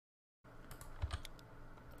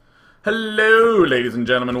Hello, ladies and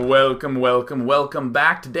gentlemen. Welcome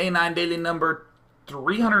back to Day 9 Daily number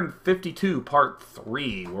 352, Part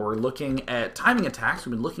 3, where we're looking at timing attacks.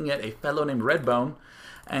 We've been looking at a fellow named Redbone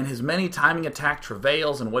and his many timing attack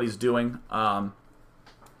travails and what he's doing.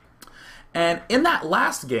 And in that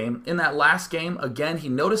last game, again, he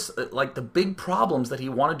noticed like the big problems that he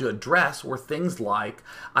wanted to address were things like,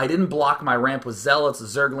 I didn't block my ramp with zealots,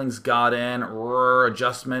 zerglings got in,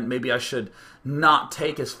 adjustment, maybe I should not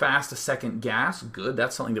take as fast a second gas. Good,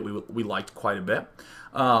 that's something that we liked quite a bit.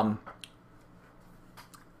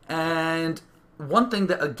 And one thing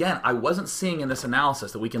that, again, I wasn't seeing in this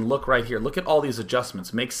analysis that we can look right here. Look at all these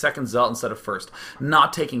adjustments. Make second zealot instead of first.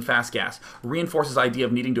 Not taking fast gas. Reinforces idea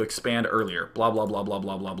of needing to expand earlier. Blah, blah, blah, blah,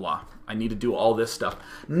 blah, blah, blah. I need to do all this stuff.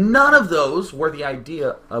 None of those were the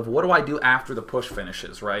idea of what do I do after the push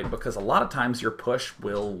finishes, right? Because a lot of times your push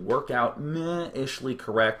will work out meh-ishly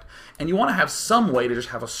correct, and you want to have some way to just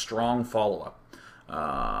have a strong follow-up.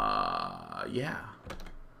 Yeah.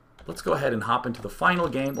 Let's go ahead and hop into the final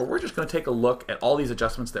game where we're just going to take a look at all these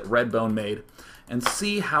adjustments that Redbone made and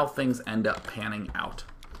see how things end up panning out.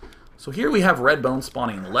 So here we have Redbone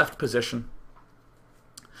spawning in the left position.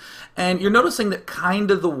 And you're noticing that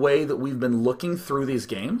kind of the way that we've been looking through these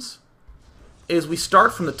games is we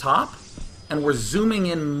start from the top and we're zooming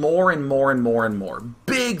in more and more and more and more.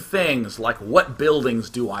 Big things like what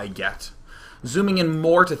buildings do I get? Zooming in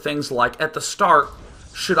more to things like at the start,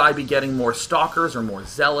 should I be getting more stalkers or more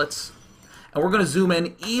zealots? And we're going to zoom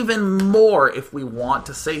in even more if we want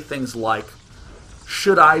to say things like,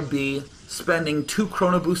 should I be spending 2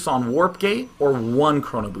 chrono boosts on warp gate or 1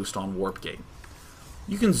 chrono boost on warp gate?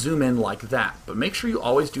 You can zoom in like that, but make sure you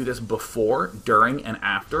always do this before, during, and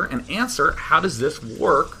after, and answer, how does this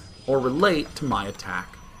work or relate to my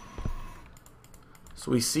attack?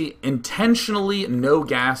 So we see intentionally no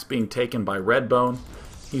gas being taken by Redbone.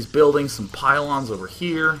 He's building some pylons over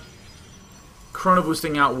here. Chrono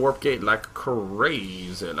boosting out warp gate like a crazy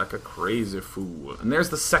fool. And there's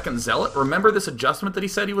the second zealot. Remember this adjustment that he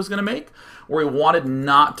said he was going to make? Where he wanted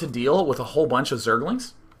not to deal with a whole bunch of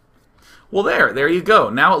zerglings? Well, there you go.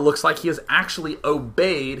 Now it looks like he has actually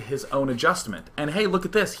obeyed his own adjustment. And hey, look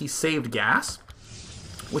at this. He saved gas,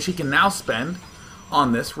 which he can now spend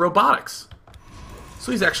on this robotics.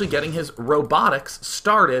 So he's actually getting his robotics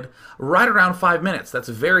started right around 5 minutes. That's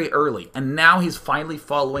very early. And now he's finally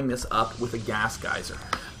following this up with a gas geyser.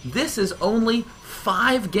 This is only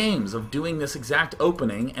 5 games of doing this exact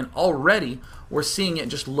opening, and already we're seeing it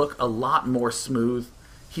just look a lot more smooth.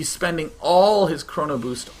 He's spending all his chrono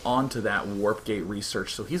boost onto that warp gate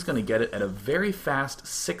research, so he's going to get it at a very fast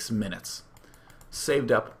 6 minutes.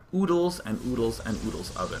 Saved up oodles and oodles and oodles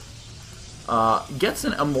of it. Gets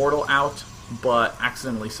an immortal out, but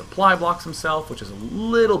accidentally supply blocks himself, which is a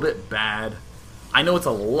little bit bad. I know it's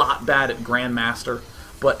a lot bad at Grandmaster,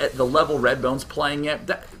 but at the level Redbone's playing it,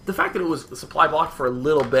 the fact that it was supply blocked for a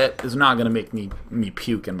little bit is not going to make me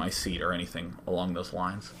puke in my seat or anything along those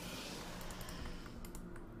lines.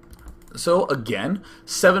 So again,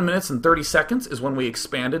 7 minutes and 30 seconds is when we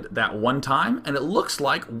expanded that one time, and it looks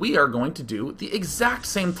like we are going to do the exact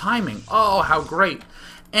same timing. Oh, how great.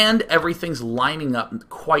 And everything's lining up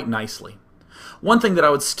quite nicely. One thing that I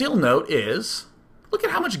would still note is, look at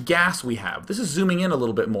how much gas we have. This is zooming in a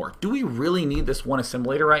little bit more. Do we really need this one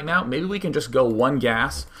assimilator right now? Maybe we can just go 1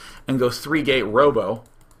 gas and go 3 gate robo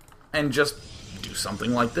and just do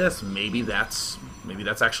something like this. Maybe that's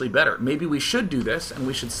actually better. Maybe we should do this and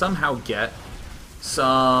we should somehow get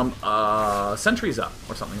some sentries up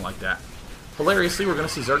or something like that. Hilariously, we're going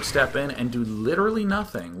to see Zerg step in and do literally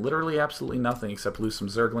nothing. Literally absolutely nothing except lose some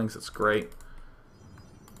Zerglings. It's great.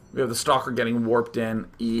 We have the Stalker getting warped in.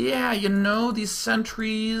 Yeah, you know, these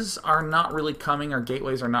sentries are not really coming. Our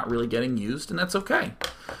gateways are not really getting used, and that's okay.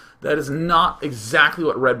 That is not exactly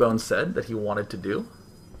what Redbone said that he wanted to do.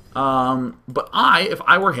 But if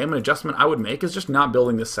I were him, an adjustment I would make is just not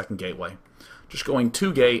building this second gateway. Just going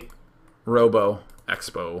 2 gate, Robo,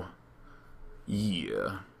 Expo.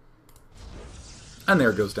 Yeah. And there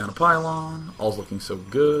it goes down a pylon. All's looking so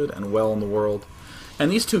good and well in the world.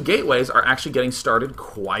 And these 2 gateways are actually getting started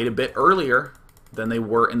quite a bit earlier than they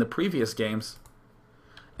were in the previous games.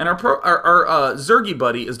 And our Zergy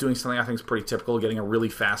buddy is doing something I think is pretty typical, getting a really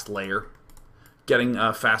fast layer. Getting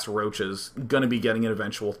fast roaches, going to be getting an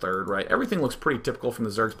eventual 3rd, right? Everything looks pretty typical from the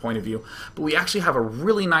Zerg's point of view, but we actually have a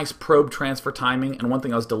really nice probe transfer timing, and one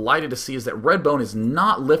thing I was delighted to see is that Redbone is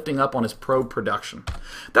not lifting up on his probe production.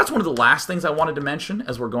 That's one of the last things I wanted to mention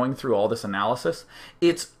as we're going through all this analysis.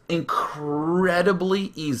 It's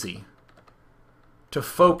incredibly easy to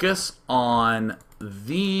focus on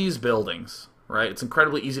these buildings, right? It's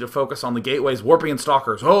incredibly easy to focus on the gateways warping in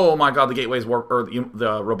Stalkers. Oh my god, the gateways warp, or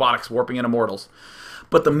the robotics warping in Immortals.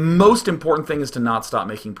 But the most important thing is to not stop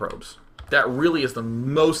making probes. That really is the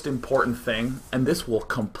most important thing, and this will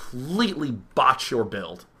completely botch your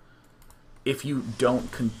build if you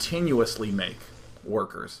don't continuously make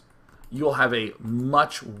workers. You'll have a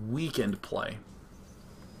much weakened play.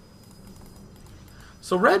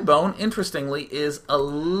 So Redbone, interestingly, is a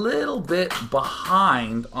little bit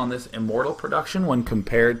behind on this Immortal production when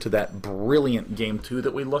compared to that brilliant Game 2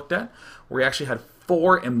 that we looked at, where he actually had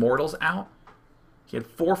 4 Immortals out. He had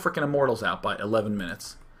 4 freaking Immortals out by 11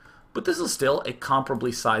 minutes. But this is still a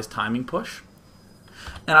comparably sized timing push.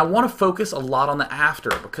 And I want to focus a lot on the after,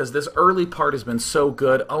 because this early part has been so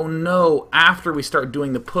good. Oh no, after we start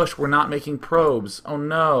doing the push, we're not making probes. Oh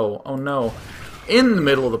no, oh no. In the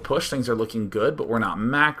middle of the push, things are looking good, but we're not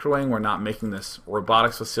macroing, we're not making this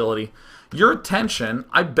robotics facility. Your attention,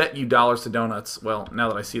 I bet you dollars to donuts, well, now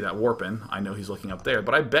that I see that warping, I know he's looking up there,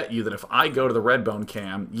 but I bet you that if I go to the Redbone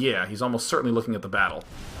cam, yeah, he's almost certainly looking at the battle.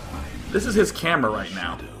 This is his camera right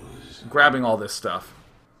now, grabbing all this stuff.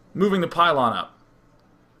 Moving the pylon up.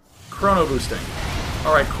 Chrono boosting.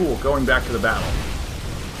 Alright, cool, going back to the battle.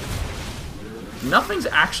 Nothing's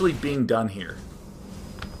actually being done here.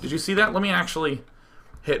 Did you see that? Let me actually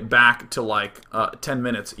hit back to like 10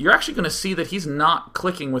 minutes. You're actually going to see that he's not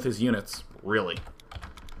clicking with his units, really.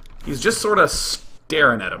 He's just sort of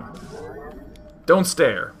staring at him. Don't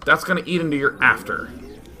stare. That's going to eat into your after.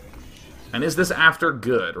 And is this after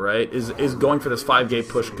good, right? Is going for this 5-gate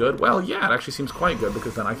push good? Well, yeah, it actually seems quite good,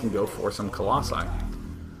 because then I can go for some Colossi.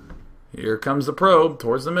 Here comes the probe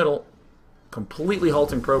towards the middle. Completely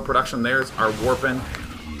halting probe production. There's our warping.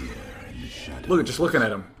 Look, just looking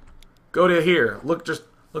at him. Go to here. Look, just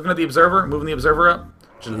looking at the observer, moving the observer up.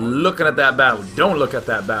 Just looking at that battle. Don't look at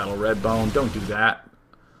that battle, Redbone. Don't do that.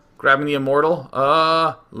 Grabbing the Immortal.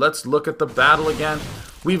 Let's look at the battle again.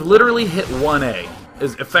 We've literally hit 1A,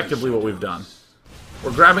 is effectively what we've done.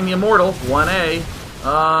 We're grabbing the Immortal, 1A.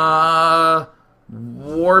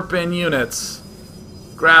 Warping units.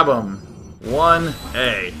 Grab them.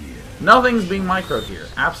 1A. Nothing's being microed here.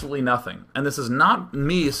 Absolutely nothing. And this is not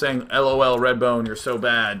me saying, LOL, Redbone, you're so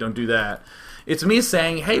bad, don't do that. It's me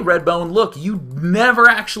saying, hey, Redbone, look, you never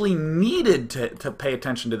actually needed to pay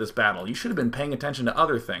attention to this battle. You should have been paying attention to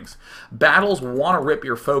other things. Battles want to rip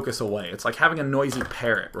your focus away. It's like having a noisy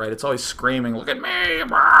parrot, right? It's always screaming, look at me!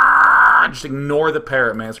 Just ignore the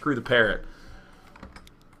parrot, man. Screw the parrot.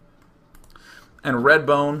 And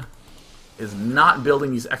Redbone is not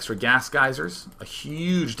building these extra gas geysers. A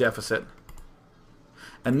huge deficit.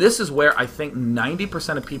 And this is where I think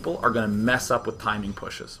 90% of people are going to mess up with timing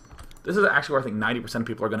pushes. This is actually where I think 90% of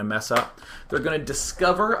people are going to mess up. They're going to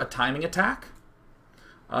discover a timing attack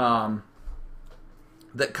that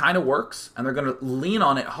kind of works, and they're going to lean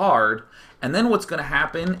on it hard, and then what's going to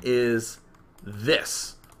happen is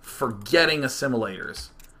this. Forgetting assimilators.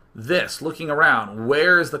 This, looking around,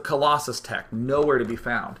 where is the Colossus tech? Nowhere to be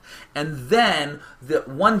found. And then,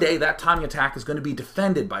 one day, that timing attack is going to be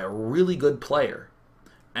defended by a really good player.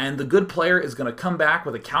 And the good player is going to come back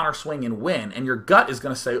with a counter swing and win. And your gut is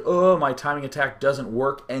going to say, oh, my timing attack doesn't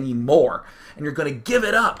work anymore. And you're going to give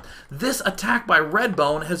it up. This attack by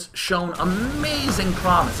Redbone has shown amazing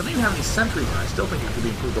promise. I don't even have any sentries, and I still think it could be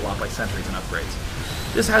improved a lot by sentries and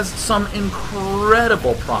upgrades. This has some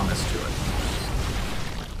incredible promise to it.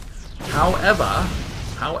 However,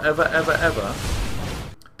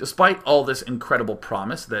 despite all this incredible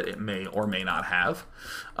promise that it may or may not have,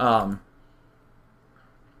 what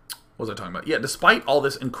was I talking about? Yeah, despite all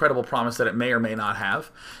this incredible promise that it may or may not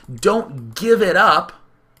have, don't give it up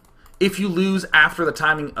if you lose after the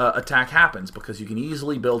timing attack happens, because you can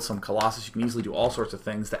easily build some Colossus, you can easily do all sorts of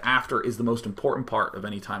things. The after is the most important part of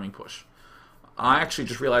any timing push. I actually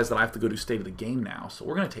just realized that I have to go to State of the Game now, so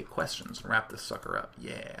we're going to take questions and wrap this sucker up.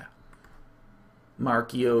 Yeah.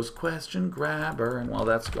 Markio's question grabber, and while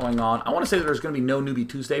that's going on, I want to say that there's going to be no Newbie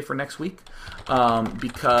Tuesday for next week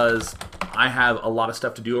because I have a lot of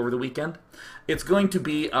stuff to do over the weekend. It's going to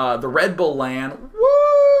be the Red Bull LAN.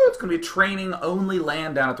 Woo! It's going to be a training-only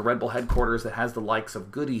LAN down at the Red Bull headquarters that has the likes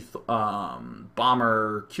of Goody,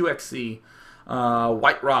 Bomber, QXC,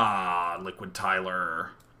 White Rod, Liquid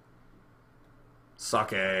Tyler,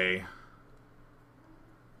 Sake.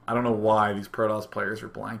 I don't know why these Protoss players are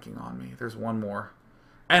blanking on me. There's one more.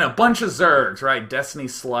 And a bunch of Zergs, right? Destiny,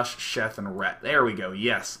 Slush, Sheth, and Rhett. There we go,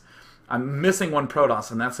 yes. I'm missing one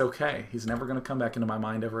Protoss, and that's okay. He's never going to come back into my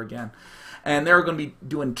mind ever again. And they're going to be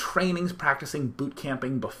doing trainings, practicing boot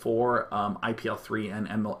camping before IPL3 and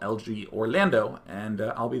MLG Orlando. And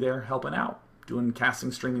I'll be there helping out, doing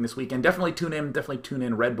casting, streaming this weekend. Definitely tune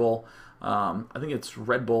in Red Bull. I think it's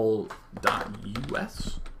redbull.us.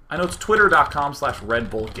 I know it's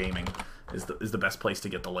twitter.com/redbullgaming is the best place to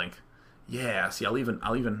get the link. Yeah, see, I'll even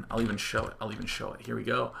show it. I'll even show it. Here we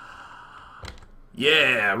go.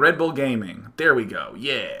 Yeah, Red Bull Gaming. There we go.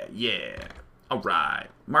 Yeah, yeah. All right.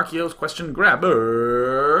 Markio's question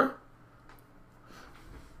grabber.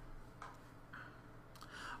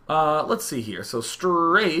 Let's see here. So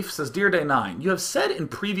Strafe says, Dear Day 9, you have said in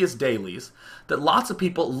previous dailies that lots of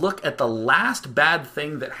people look at the last bad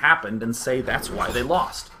thing that happened and say that's why they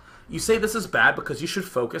lost. You say this is bad because you should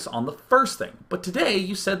focus on the first thing. But today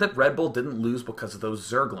you said that Red Bull didn't lose because of those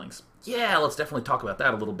Zerglings. Yeah, let's definitely talk about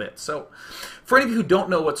that a little bit. So, for any of you who don't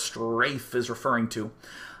know what Strafe is referring to,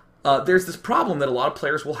 there's this problem that a lot of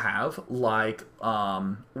players will have, like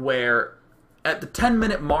where at the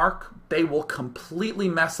 10-minute mark, they will completely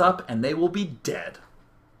mess up and they will be dead.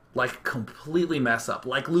 Like, completely mess up.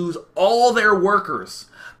 Like, lose all their workers.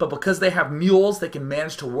 But because they have mules, they can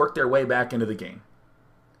manage to work their way back into the game.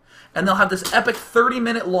 And they'll have this epic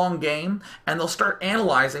 30-minute long game, and they'll start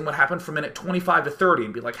analyzing what happened from minute 25 to 30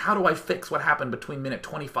 and be like, how do I fix what happened between minute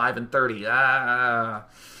 25 and 30?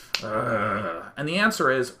 And the answer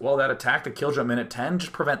is, well, that attack that killed you at minute 10,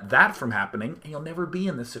 just prevent that from happening, and you'll never be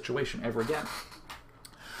in this situation ever again.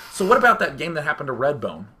 So what about that game that happened to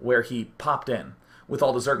Redbone, where he popped in with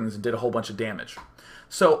all the Zerglings and did a whole bunch of damage?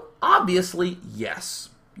 So, obviously, yes,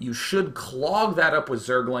 you should clog that up with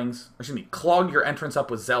Zerglings, or excuse me, clog your entrance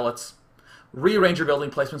up with Zealots, rearrange your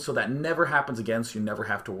building placement so that never happens again, so you never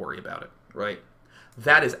have to worry about it, right?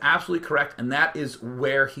 That is absolutely correct, and that is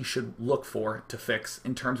where he should look for to fix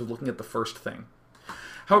in terms of looking at the first thing.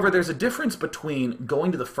 However, there's a difference between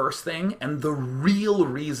going to the first thing and the real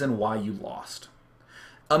reason why you lost.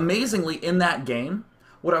 Amazingly, in that game,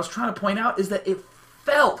 what I was trying to point out is that it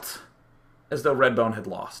felt as though Redbone had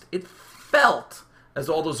lost. It felt as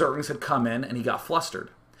though all those Zerglings had come in and he got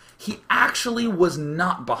flustered. He actually was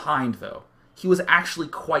not behind, though. He was actually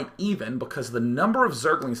quite even because the number of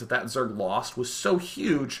Zerglings that Zerg lost was so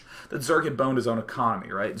huge that Zerg had boned his own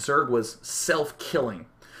economy, right? Zerg was self-killing.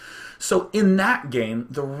 So in that game,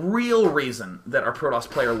 the real reason that our Protoss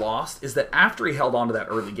player lost is that after he held on to that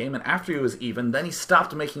early game and after he was even, then he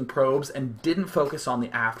stopped making probes and didn't focus on the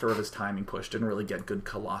after of his timing push. Didn't really get good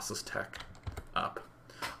Colossus tech up.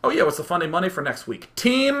 Oh yeah, what's the Fun Day Monday for next week?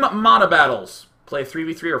 Team Mana Battles. Play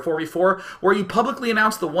 3v3 or 4v4, where you publicly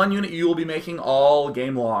announce the one unit you will be making all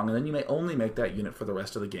game long, and then you may only make that unit for the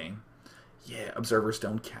rest of the game. Yeah, observers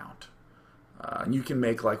don't count. And you can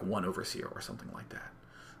make like one overseer or something like that.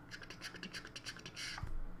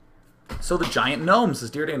 So the Giant Gnome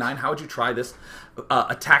says, Dear Day 9, how would you try this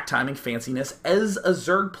attack timing fanciness as a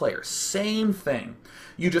Zerg player? Same thing.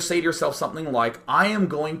 You just say to yourself something like, I am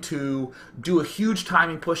going to do a huge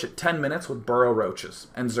timing push at 10 minutes with Burrow Roaches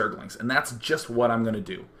and Zerglings, and that's just what I'm going to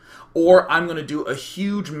do. Or I'm going to do a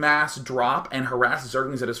huge mass drop and harass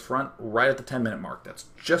Zerglings at his front right at the 10-minute mark. That's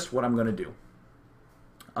just what I'm going to do.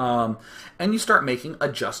 And you start making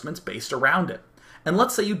adjustments based around it. And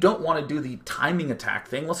let's say you don't want to do the timing attack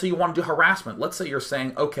thing. Let's say you want to do harassment. Let's say you're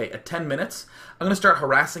saying, okay, at 10 minutes, I'm going to start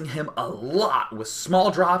harassing him a lot with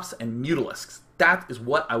small drops and mutilisks. That is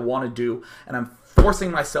what I want to do, and I'm forcing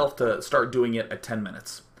myself to start doing it at 10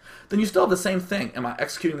 minutes. Then you still have the same thing. Am I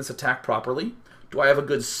executing this attack properly? Do I have a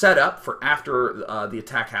good setup for after the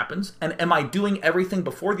attack happens? And am I doing everything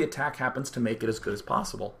before the attack happens to make it as good as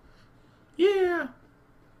possible? Yeah.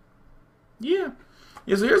 Yeah.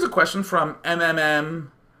 Yeah, so here's a question from MMM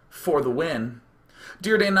for the win.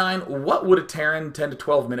 Dear Day 9, what would a Terran 10 to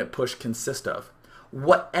 12 minute push consist of?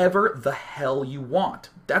 Whatever the hell you want.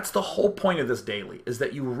 That's the whole point of this daily, is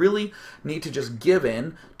that you really need to just give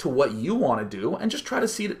in to what you want to do and just try to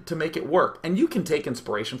see to make it work. And you can take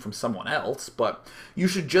inspiration from someone else, but you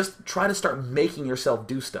should just try to start making yourself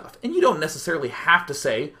do stuff. And you don't necessarily have to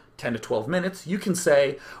say 10 to 12 minutes. You can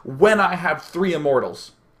say, when I have 3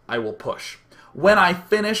 Immortals, I will push. When I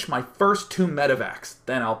finish my first 2 medevacs,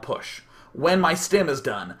 then I'll push. When my stim is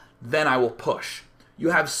done, then I will push.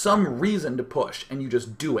 You have some reason to push, and you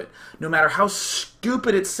just do it. No matter how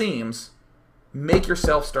stupid it seems, make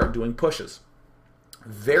yourself start doing pushes.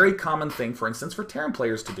 Very common thing, for instance, for Terran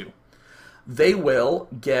players to do. They will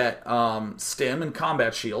get stim and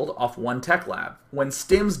combat shield off one tech lab. When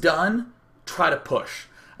stim's done, try to push.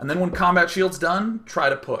 And then when combat shield's done, try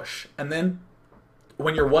to push. And then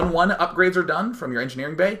when your 1-1 upgrades are done from your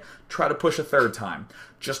engineering bay, try to push a 3rd time.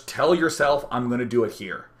 Just tell yourself, I'm going to do it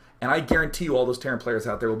here. And I guarantee you all those Terran players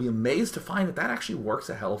out there will be amazed to find that that actually works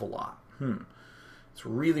a hell of a lot. It's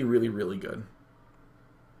really, really, really good.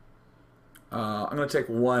 I'm going to take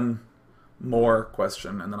one more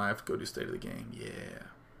question, and then I have to go do State of the Game. Yeah.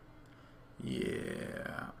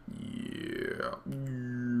 Yeah.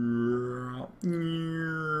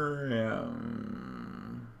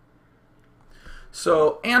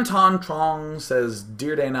 So Anton Trong says,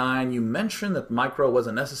 Dear Day 9, you mentioned that micro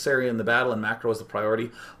wasn't necessary in the battle and macro was the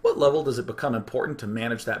priority. What level does it become important to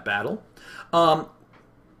manage that battle? I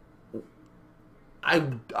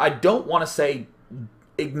don't want to say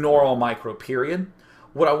ignore all micro, period.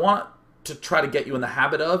 What I want to try to get you in the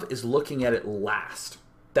habit of is looking at it last.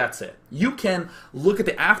 That's it. You can look at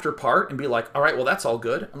the after part and be like, all right, well, that's all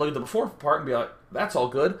good. And look at the before part and be like, that's all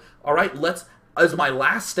good. All right, let's, as my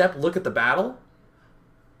last step, look at the battle.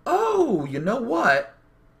 Oh, you know what?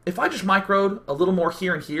 If I just microed a little more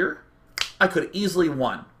here and here, I could have easily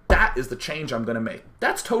won. That is the change I'm going to make.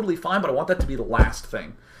 That's totally fine, but I want that to be the last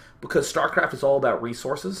thing. Because StarCraft is all about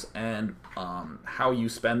resources and how you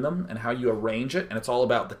spend them and how you arrange it. And it's all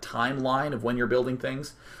about the timeline of when you're building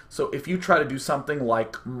things. So if you try to do something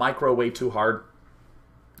like micro way too hard,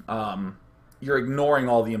 you're ignoring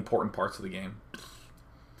all the important parts of the game.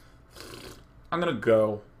 I'm going to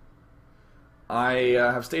go. I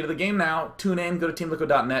have State of the Game now. Tune in, go to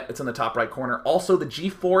teamliquid.net. It's in the top right corner. Also, the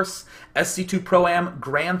GeForce SC2 Pro-Am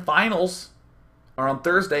Grand Finals are on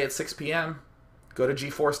Thursday at 6 p.m. Go to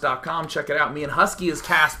GeForce.com. Check it out. Me and Husky is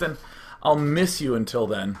casting. I'll miss you until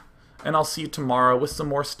then. And I'll see you tomorrow with some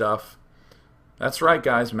more stuff. That's right,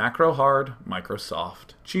 guys. Macro hard, micro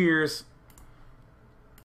soft. Cheers.